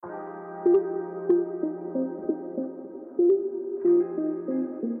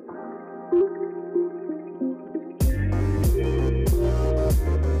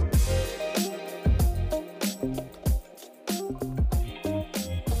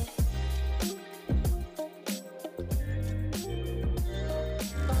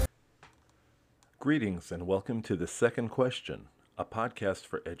Greetings and welcome to The Second Question, a podcast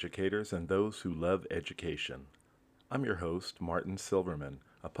for educators and those who love education. I'm your host, Easton Silverman,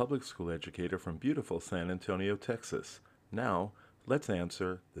 a public school educator from beautiful San Antonio, Texas. Now, let's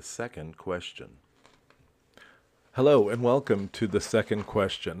answer the second question. Hello and welcome to The Second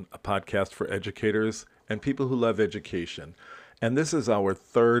Question, a podcast for educators and people who love education. And this is our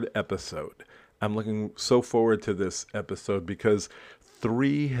third episode. I'm looking so forward to this episode because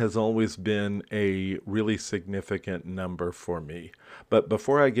 3 has always been a really significant number for me. But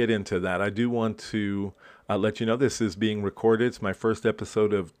before I get into that, I do want to let you know this is being recorded. It's my first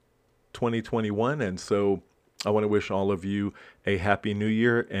episode of 2021, and so I want to wish all of you a happy new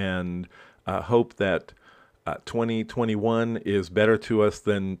year and hope that 2021 is better to us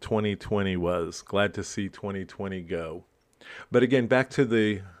than 2020 was. Glad to see 2020 go. But again, back to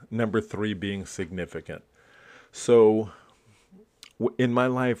the number 3 being significant. So in my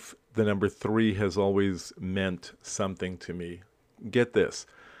life, the number 3 has always meant something to me. Get this.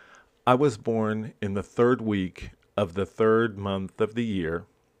 I was born in the 3rd week of the 3rd month of the year,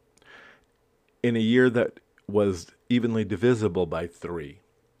 in a year that was evenly divisible by 3.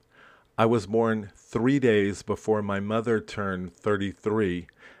 I was born 3 days before my mother turned 33,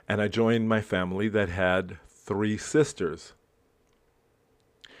 and I joined my family that had 3 sisters.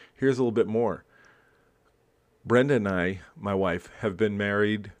 Here's a little bit more. Brenda and I, my wife, have been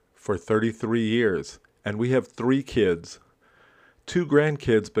married for 33 years, and we have 3 kids, 2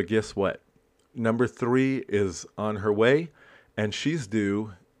 grandkids, but guess what? Number 3 is on her way, and she's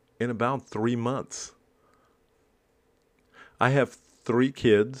due in about 3 months. I have 3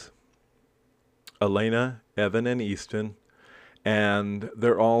 kids, Elena, Evan, and Easton, and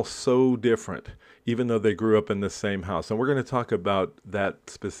they're all so different, even though they grew up in the same house. And we're going to talk about that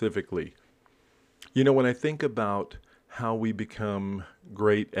specifically. You know, when I think about how we become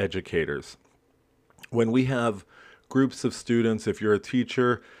great educators, when we have groups of students, if you're a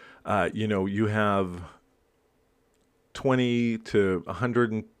teacher, you have 20 to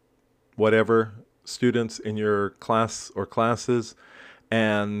 100 and whatever students in your class or classes,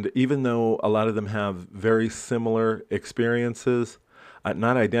 and even though a lot of them have very similar experiences,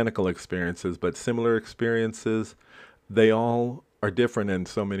 not identical experiences, but similar experiences, they all are different in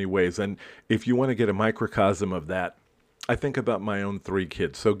so many ways. And if you want to get a microcosm of that, I think about my own 3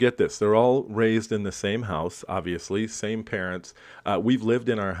 kids. So get this, they're all raised in the same house, obviously, same parents. We've lived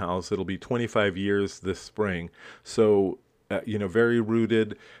in our house. It'll be 25 years this spring. So, very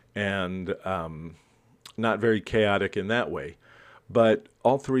rooted and not very chaotic in that way. But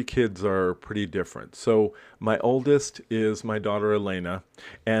all 3 kids are pretty different. So my oldest is my daughter, Elena.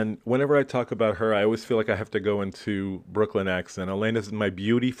 And whenever I talk about her, I always feel like I have to go into Brooklyn accent. Elena's my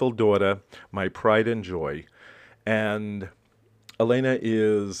beautiful daughter, my pride and joy. And Elena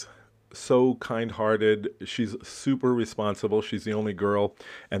is so kind-hearted. She's super responsible. She's the only girl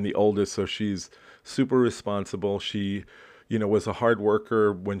and the oldest, so she's super responsible. She, was a hard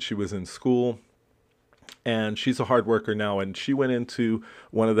worker when she was in school. And she's a hard worker now, and she went into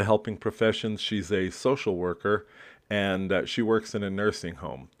one of the helping professions. She's a social worker, and she works in a nursing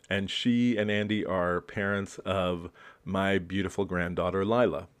home. And she and Andy are parents of my beautiful granddaughter,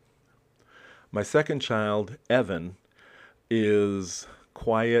 Lila. My second child, Evan, is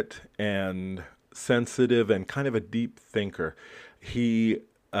quiet and sensitive and kind of a deep thinker. He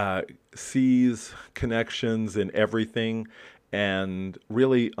sees connections in everything and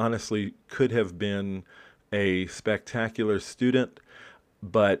really, honestly, could have been a spectacular student,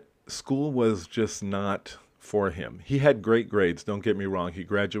 but school was just not for him. He had great grades, don't get me wrong. He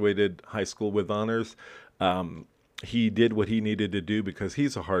graduated high school with honors. He did what he needed to do because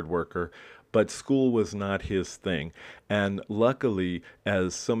he's a hard worker, but school was not his thing. And luckily,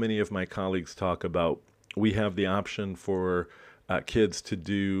 as so many of my colleagues talk about, we have the option for kids to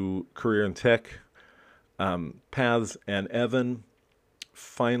do career and tech paths, and Evan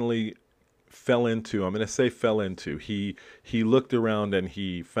finally fell into, he looked around and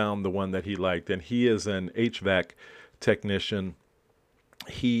he found the one that he liked, and he is an HVAC technician.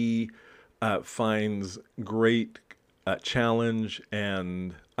 He finds great challenge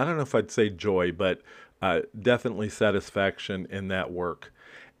and, I don't know if I'd say joy, but definitely satisfaction in that work.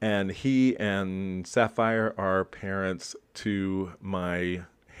 And he and Sapphire are parents to my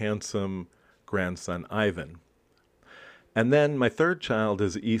handsome grandson, Ivan. And then my third child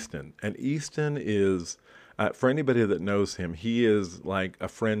is Easton. And Easton is, for anybody that knows him, he is like a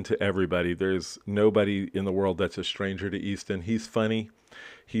friend to everybody. There's nobody in the world that's a stranger to Easton. He's funny.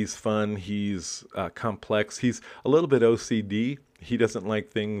 He's fun. He's complex. He's a little bit OCD. He doesn't like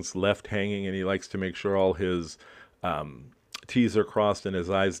things left hanging, and he likes to make sure all his um, T's are crossed and his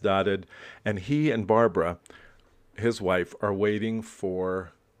I's dotted. And he and Barbara, his wife, are waiting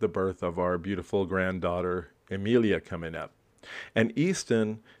for the birth of our beautiful granddaughter, Amelia, coming up. And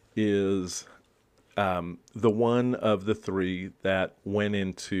Easton is the one of the three that went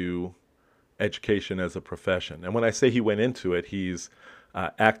into education as a profession. And when I say he went into it, he's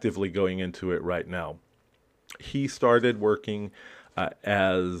actively going into it right now. He started working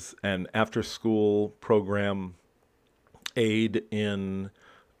as an after school program aide in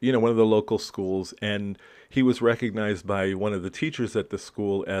one of the local schools, and he was recognized by one of the teachers at the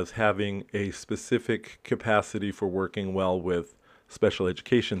school as having a specific capacity for working well with special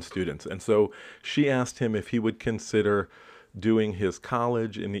education students. And so she asked him if he would consider doing his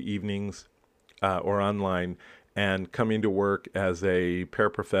college in the evenings or online and coming to work as a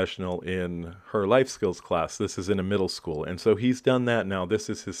paraprofessional in her life skills class. This is in a middle school. And so he's done that now. This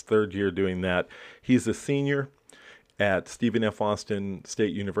is his third year doing that. He's a senior at Stephen F. Austin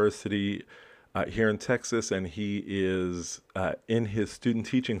State University here in Texas, and he is in his student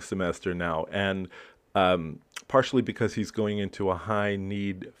teaching semester now. And partially because he's going into a high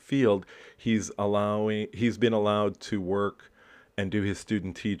need field, he's been allowed to work and do his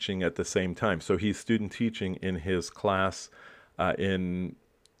student teaching at the same time. So he's student teaching in his class in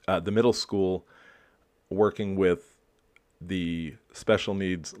the middle school, working with the special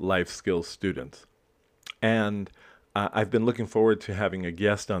needs life skills students. And I've been looking forward to having a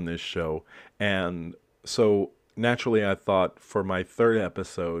guest on this show. And so naturally, I thought for my third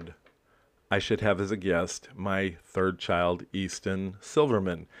episode, I should have as a guest my third child, Easton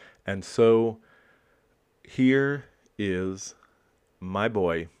Silverman. And so here is my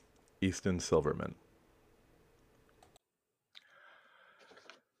boy, Easton Silverman.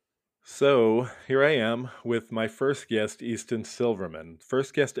 So here I am with my first guest, Easton Silverman.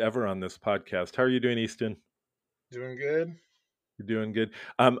 First guest ever on this podcast. How are you doing, Easton? Doing good. You're doing good.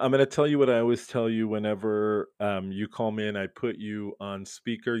 I'm going to tell you what I always tell you whenever you call me and I put you on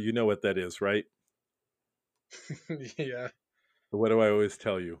speaker. You know what that is, right? Yeah. What do I always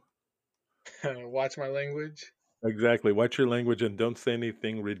tell you? Watch my language. Exactly. Watch your language and don't say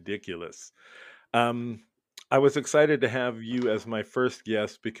anything ridiculous. Um, I was excited to have you as my first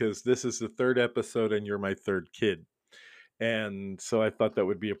guest because this is the third episode and you're my third kid. And so I thought that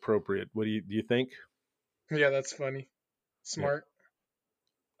would be appropriate. What do you think? Yeah, that's funny. Yeah, Smart.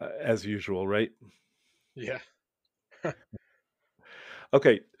 as usual, right? Yeah.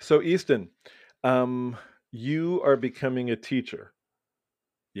 Okay, so Easton, um, you are becoming a teacher.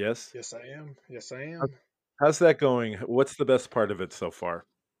 Yes. Yes, I am. Yes, I How- am. How's that going? What's the best part of it so far?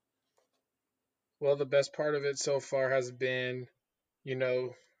 Well, the best part of it so far has been, you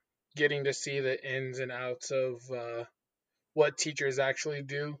know, getting to see the ins and outs of what teachers actually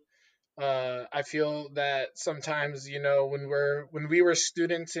do. I feel that sometimes, when we were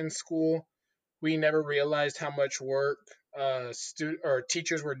students in school, we never realized how much work or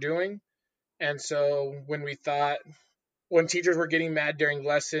teachers were doing. And so when teachers were getting mad during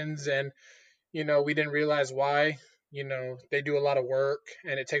lessons and we didn't realize why. They do a lot of work,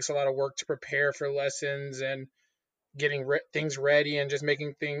 and it takes a lot of work to prepare for lessons and getting things ready and just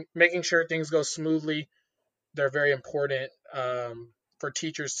making sure things go smoothly. They're very important for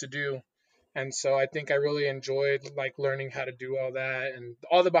teachers to do. And so I think I really enjoyed like learning how to do all that and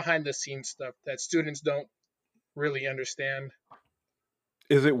all the behind the scenes stuff that students don't really understand.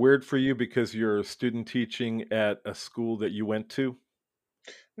 Is it weird for you because you're student teaching at a school that you went to?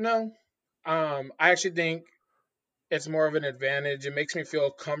 No, I actually think it's more of an advantage. It makes me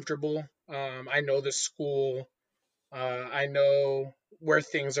feel comfortable. I know the school. I know where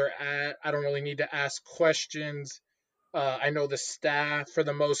things are at. I don't really need to ask questions. I know the staff for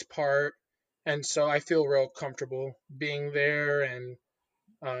the most part, and so I feel real comfortable being there. And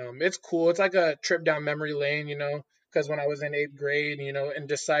it's cool. It's like a trip down memory lane, because when I was in eighth grade, and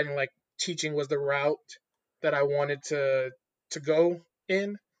deciding like teaching was the route that I wanted to go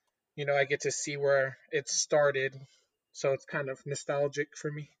in, I get to see where it started, so it's kind of nostalgic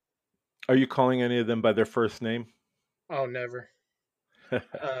for me. Are you calling any of them by their first name? Oh, never.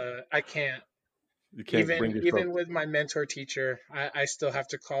 I can't. You can't bring yourself. Even with my mentor teacher, I still have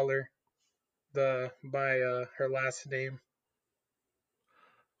to call her the by her last name.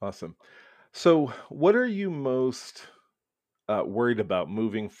 Awesome. So, what are you most worried about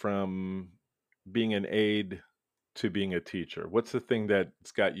moving from being an aide to being a teacher? What's the thing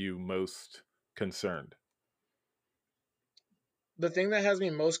that's got you most concerned? The thing that has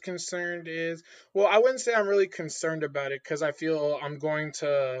me most concerned is, well, I wouldn't say I'm really concerned about it because I feel I'm going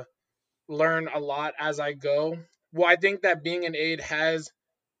to learn a lot as I go. Well, I think that being an aide has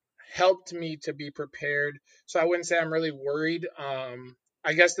helped me to be prepared. So I wouldn't say I'm really worried.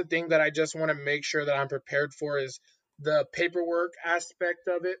 I guess the thing that I just want to make sure that I'm prepared for is the paperwork aspect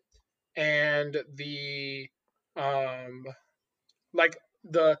of it and the um like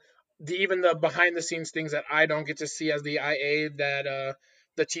the even the behind the scenes things that I don't get to see as the IA that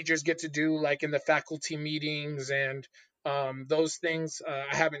the teachers get to do, like in the faculty meetings and those things.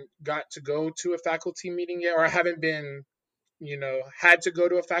 I haven't got to go to a faculty meeting yet, or I haven't been, had to go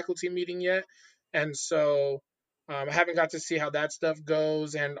to a faculty meeting yet. And so I haven't got to see how that stuff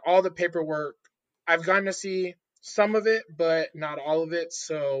goes and all the paperwork. I've gotten to see some of it, but not all of it.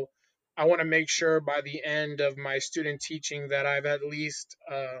 So I want to make sure by the end of my student teaching that I've at least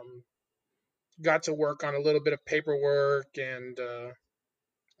got to work on a little bit of paperwork and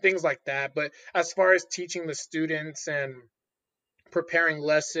things like that. But as far as teaching the students and preparing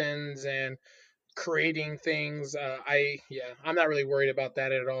lessons and creating things, I'm not really worried about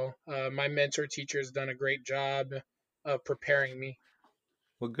that at all. My mentor teacher's done a great job of preparing me.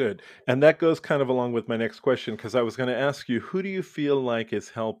 Well, good. And that goes kind of along with my next question because I was going to ask you, who do you feel like is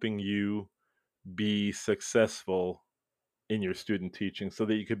helping you be successful in your student teaching so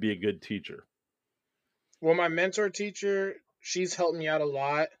that you could be a good teacher? Well, my mentor teacher, she's helped me out a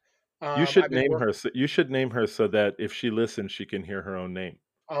lot. You I've should been name work her. You should name her so that if she listens, she can hear her own name.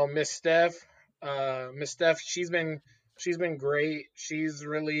 Oh, Miss Steph, she's been great. She's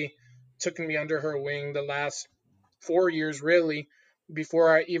really taken me under her wing the last 4 years, really.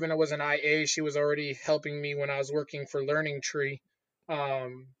 Before I even was an IA, she was already helping me when I was working for Learning Tree,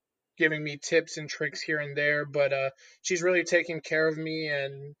 um, giving me tips and tricks here and there. But she's really taken care of me,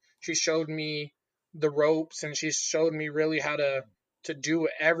 and she showed me the ropes, and she showed me really how to do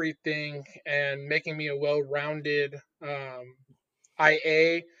everything, and making me a well-rounded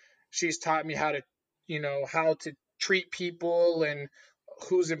IA. She's taught me how to treat people and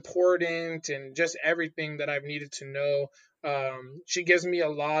who's important and just everything that I've needed to know. She gives me a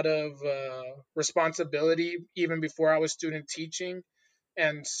lot of responsibility even before I was student teaching,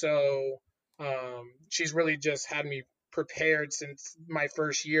 and so she's really just had me prepared since my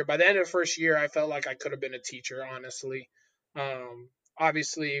first year. By the end of the first year, I felt like I could have been a teacher, honestly. Um,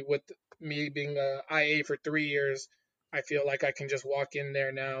 Obviously, with me being a IA for 3 years, I feel like I can just walk in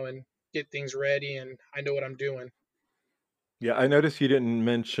there now and get things ready, and I know what I'm doing. Yeah, I noticed you didn't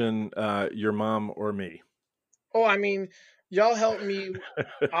mention your mom or me. Oh, I mean, y'all help me.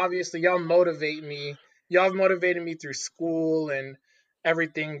 Obviously, y'all motivate me. Y'all have motivated me through school and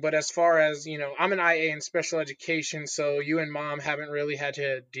everything. But as far as, I'm an IA in special education, so you and mom haven't really had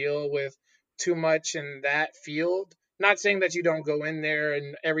to deal with too much in that field. Not saying that you don't go in there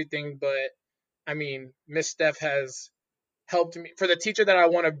and everything, but I mean, Miss Steph has helped me. For the teacher that I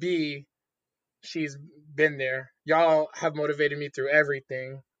want to be, she's been there. Y'all have motivated me through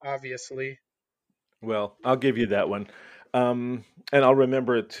everything, obviously. Well, I'll give you that one. Um, and I'll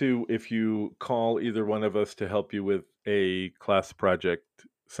remember it too if you call either one of us to help you with a class project,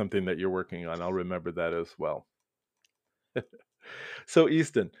 something that you're working on. I'll remember that as well. So,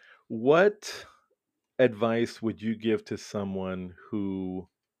 Easton, what advice would you give to someone who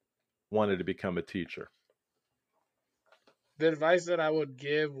wanted to become a teacher? The advice that I would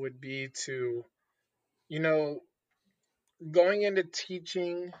give would be to, you know, going into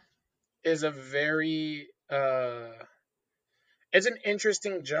teaching is a very it's an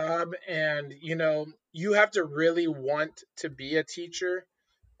interesting job, and you have to really want to be a teacher.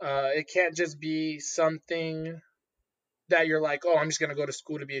 It can't just be something that you're like, oh, I'm just gonna go to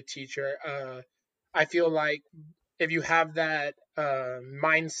school to be a teacher. I feel like if you have that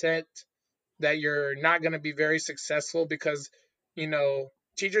mindset that you're not going to be very successful because you know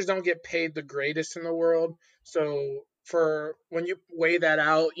teachers don't get paid the greatest in the world. So for when you weigh that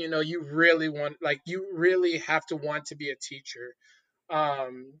out, you really have to want to be a teacher.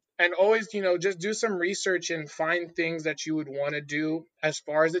 And always, just do some research and find things that you would want to do as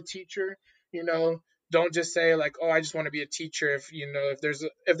far as a teacher. You know, don't just say like, oh, I just want to be a teacher. If there's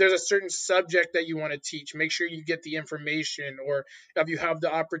a certain subject that you want to teach, make sure you get the information, or if you have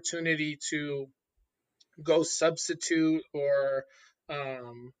the opportunity to go substitute or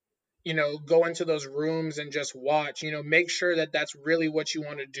um, go into those rooms and just watch. Make sure that that's really what you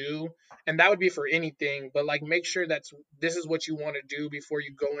want to do, and that would be for anything. But like, make sure that's this is what you want to do before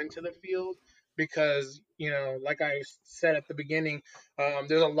you go into the field. because like I said at the beginning,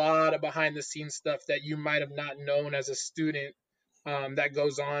 there's a lot of behind the scenes stuff that you might have not known as a student, that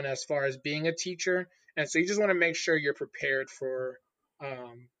goes on as far as being a teacher, and so you just want to make sure you're prepared for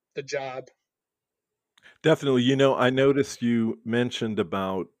the job. Definitely. I noticed you mentioned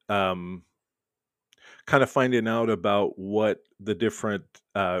about kind of finding out about what the different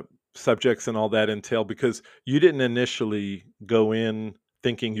subjects and all that entail, because you didn't initially go in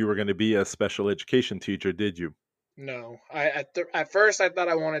thinking you were going to be a special education teacher, did you? No, at first I thought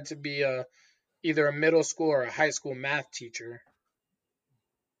I wanted to be either a middle school or a high school math teacher,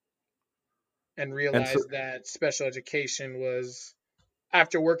 and And so, realized that special education was,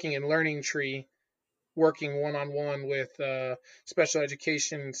 after working in Learning Tree, working one on one with special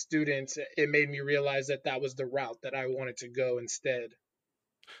education students, it made me realize that that was the route that I wanted to go instead.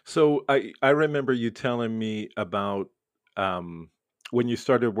 so I remember you telling me about um, when you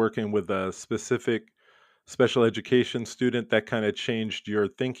started working with a specific special education student that kind of changed your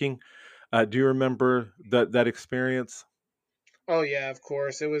thinking. Do you remember that experience? Oh yeah, of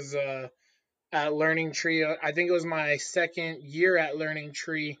course. It was at Learning Tree. I think it was my second year at Learning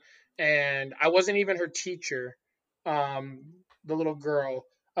Tree, and I wasn't even her teacher, the little girl.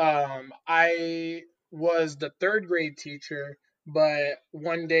 I was the third grade teacher, but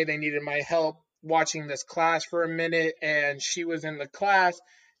one day they needed my help watching this class for a minute, and she was in the class,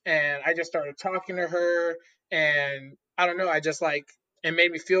 and I just started talking to her, and I don't know, I just like, it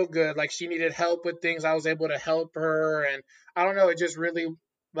made me feel good. Like she needed help with things, I was able to help her, and I don't know, it just really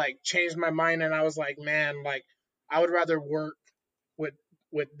like changed my mind, and I was like, man, like I would rather work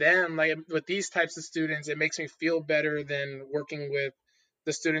with them, like with these types of students. It makes me feel better than working with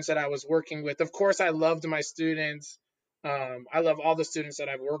the students that I was working with. Of course, I loved my students. I love all the students that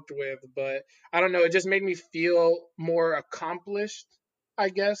I've worked with, but I don't know, it just made me feel more accomplished, I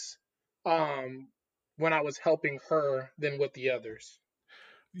guess, um, when I was helping her than with the others.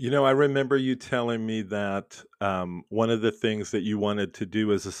 I remember you telling me that one of the things that you wanted to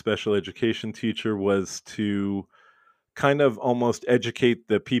do as a special education teacher was to kind of almost educate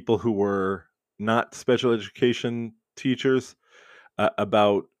the people who were not special education teachers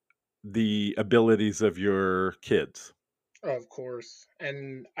about the abilities of your kids. Of course,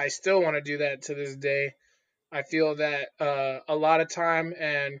 and I still want to do that to this day. I feel that a lot of time,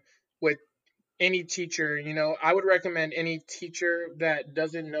 and with any teacher, I would recommend any teacher that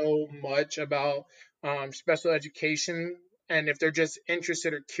doesn't know much about special education. And if they're just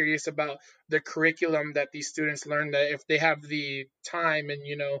interested or curious about the curriculum that these students learn, that if they have the time and,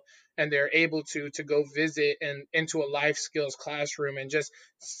 and they're able to go visit and into a life skills classroom and just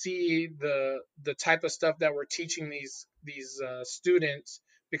see the type of stuff that we're teaching these students,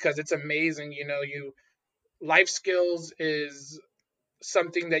 because it's amazing. You life skills is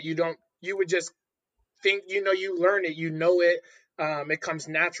something that you would just think, you learn it, it, it comes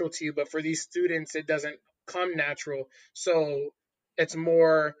natural to you, but for these students it doesn't come natural. So it's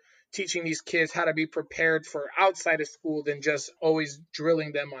more teaching these kids how to be prepared for outside of school than just always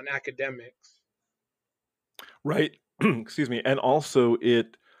drilling them on academics. Right. Excuse me. And also,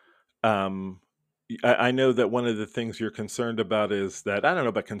 um, I know that one of the things you're concerned about is that, I don't know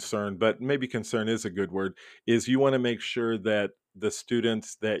about concern, but maybe concern is a good word, is you want to make sure that the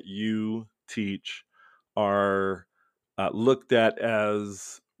students that you teach are looked at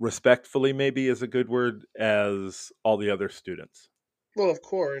as respectfully, maybe is a good word, as all the other students. Well, of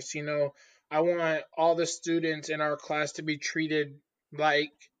course, I want all the students in our class to be treated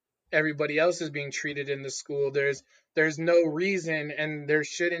like everybody else is being treated in the school. There's no reason, and there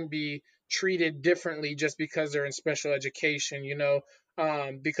shouldn't be treated differently just because they're in special education,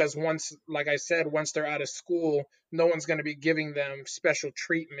 because once, like I said, once they're out of school, no one's going to be giving them special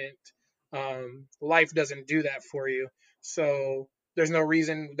treatment. Life doesn't do that for you. So there's no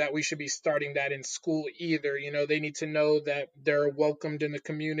reason that we should be starting that in school either. They need to know that they're welcomed in the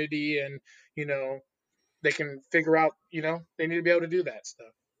community, and, you know, they can figure out, they need to be able to do that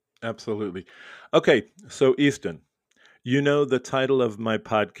stuff. Absolutely. Okay, so Easton, the title of my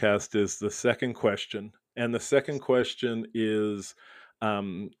podcast is The Second Question. And the second question is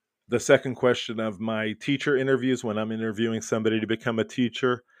um, the second question of my teacher interviews when I'm interviewing somebody to become a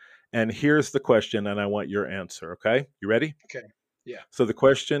teacher. And here's the question, and I want your answer. Okay, you ready? Okay. Yeah, So the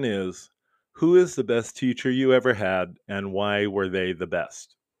question is, who is the best teacher you ever had, and why were they the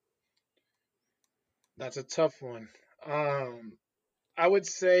best? that's a tough one. Um, I would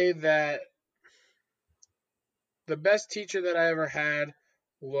say that the best teacher that I ever had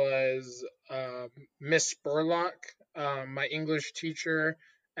was Miss Spurlock, my English teacher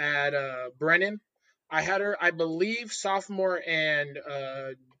at Brennan. I had her, I believe, sophomore and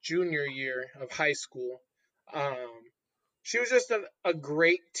junior year of high school. Um, she was just a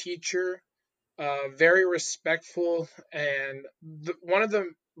great teacher, very respectful, and one of the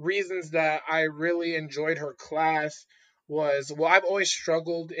reasons that I really enjoyed her class was, well, I've always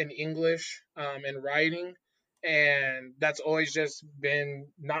struggled in English and writing, and that's always just been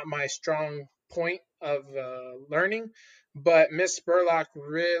not my strong point of learning. But Miss Spurlock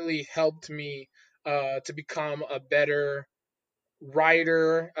really helped me to become a better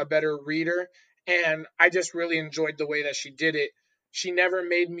writer, a better reader, and I just really enjoyed the way that she did it. She never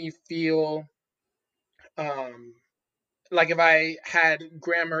made me feel um, like if I had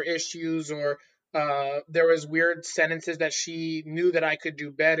grammar issues or there was weird sentences that she knew that I could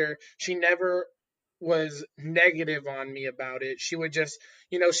do better. She never was negative on me about it. She would just,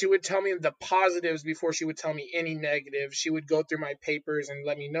 she would tell me the positives before she would tell me any negative. She would go through my papers and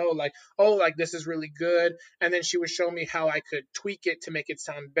let me know, like, oh, like this is really good. And then she would show me how I could tweak it to make it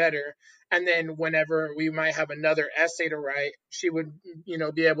sound better. And then whenever we might have another essay to write, she would,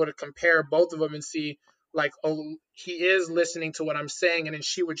 be able to compare both of them and see, like, oh, he is listening to what I'm saying. And then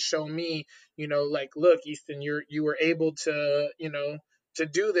she would show me, like, look, Easton, you were able to, to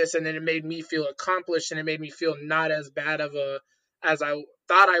do this. And then it made me feel accomplished, and it made me feel not as bad of a as I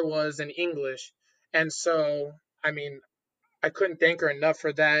thought I was in English. And so, I mean, I couldn't thank her enough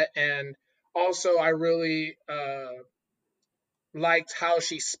for that. And also, I really liked how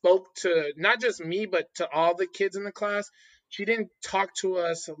she spoke to not just me, but to all the kids in the class. She didn't talk to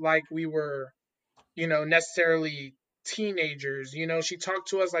us like we were, necessarily teenagers. She talked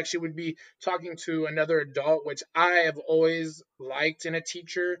to us like she would be talking to another adult, which I have always liked in a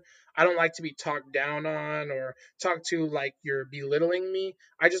teacher. I don't like to be talked down on or talked to like you're belittling me.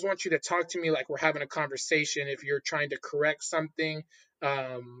 I just want you to talk to me like we're having a conversation if you're trying to correct something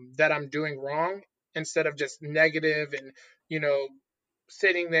that I'm doing wrong, instead of just negative and, you know,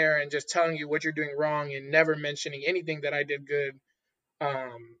 sitting there and just telling you what you're doing wrong and never mentioning anything that I did good.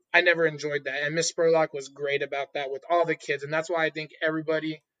 I never enjoyed that, and Miss Spurlock was great about that with all the kids, and that's why I think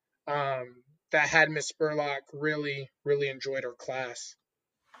everybody that had Miss Spurlock really, really enjoyed her class.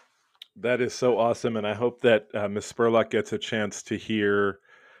 That is so awesome, and I hope that Miss Spurlock gets a chance to hear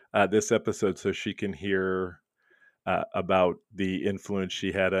this episode so she can hear about the influence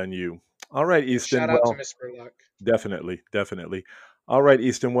she had on you. All right, Yeah, Easton. shout out to Well, Miss Spurlock. definitely, definitely. All right,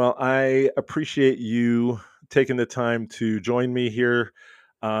 Easton. Well, I appreciate you taking the time to join me here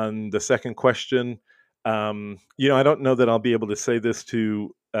on the second question. I don't know that I'll be able to say this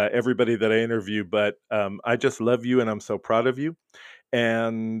to everybody that I interview, but I just love you and I'm so proud of you.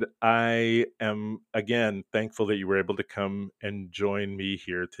 And I am, again, thankful that you were able to come and join me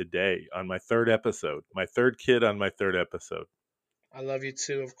here today on my third episode, my third kid on my third episode. I love you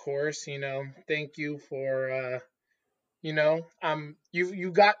too, of course. Thank you for you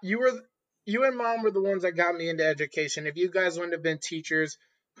and mom were the ones that got me into education. If you guys wouldn't have been teachers,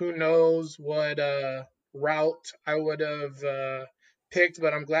 who knows what route I would have picked.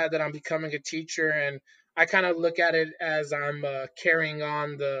 But I'm glad that I'm becoming a teacher, and I kind of look at it as I'm carrying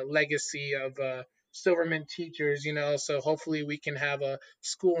on the legacy of Silverman teachers. So hopefully we can have a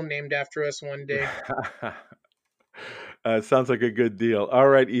school named after us one day. Sounds like a good deal. All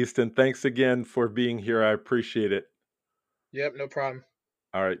right, Easton, thanks again for being here. I appreciate it. Yep, no problem.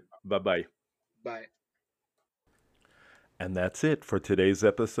 All right, bye bye. Bye. And that's it for today's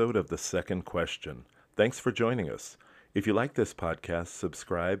episode of The Second Question. Thanks for joining us. If you like this podcast,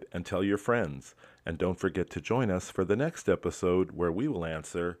 subscribe and tell your friends. And don't forget to join us for the next episode where we will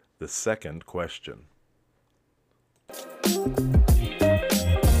answer the second question.